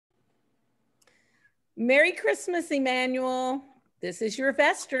Merry Christmas, Emmanuel. This is your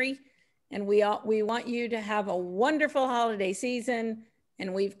Vestry, and we want you to have a wonderful holiday season,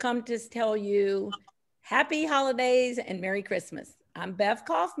 and we've come to tell you happy holidays and Merry Christmas. I'm Bev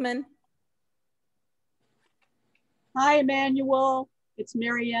Kaufman. Hi, Emmanuel. It's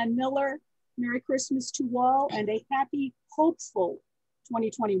Marianne Miller. Merry Christmas to all and a happy, hopeful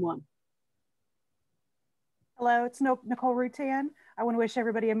 2021. Hello, it's Nicole Rutan. I want to wish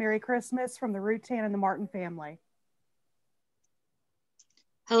everybody a Merry Christmas from the Rutan and the Martin family.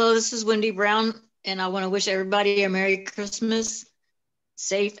 Hello, this is Wendy Brown, and I want to wish everybody a Merry Christmas,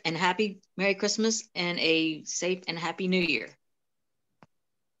 safe and happy Merry Christmas, and a safe and happy New Year.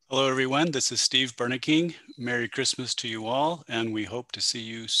 Hello, everyone. This is Steve Berneking. Merry Christmas to you all, and we hope to see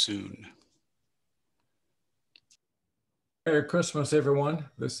you soon. Merry Christmas, everyone.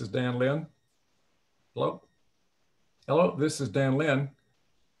 This is Dan Lynn. Hello. Hello, this is Dan Lynn.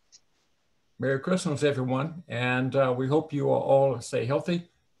 Merry Christmas, everyone. And we hope you all stay healthy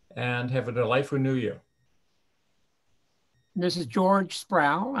and have a delightful new year. This is George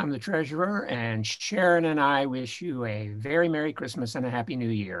Sproul. I'm the treasurer, and Sharon and I wish you a very Merry Christmas and a Happy New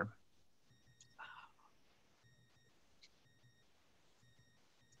Year.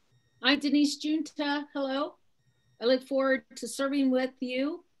 I'm Denise Junta. Hello. I look forward to serving with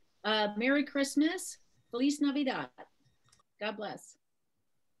you. Merry Christmas. Feliz Navidad. God bless.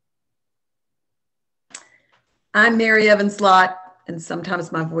 I'm Mary Evans Lott, and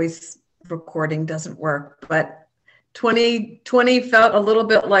sometimes my voice recording doesn't work, but 2020 felt a little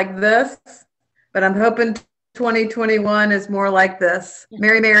bit like this, but I'm hoping 2021 is more like this.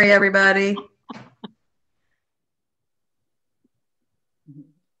 Merry, Merry, everybody.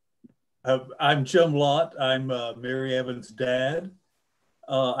 I'm Jim Lott. I'm Mary Evans' dad.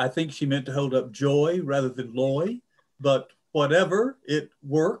 I think she meant to hold up joy rather than loy, but whatever, it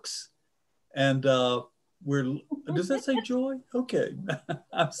works. And does that say joy? Okay.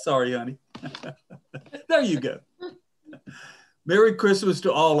 I'm sorry, honey. There you go. Merry Christmas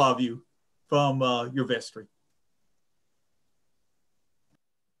to all of you from your vestry.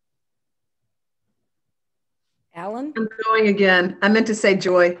 Alan? I'm going again. I meant to say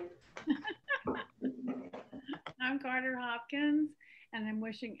joy. I'm Carter Hopkins, and I'm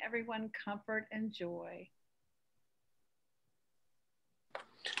wishing everyone comfort and joy.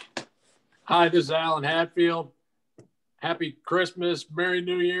 Hi, this is Alan Hatfield. Happy Christmas, Merry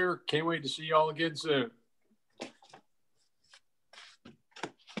New Year. Can't wait to see you all again soon.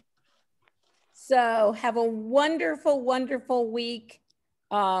 So have a wonderful, wonderful week.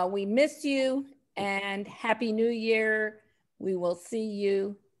 We miss you, and Happy New Year. We will see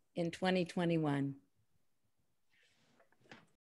you in 2021.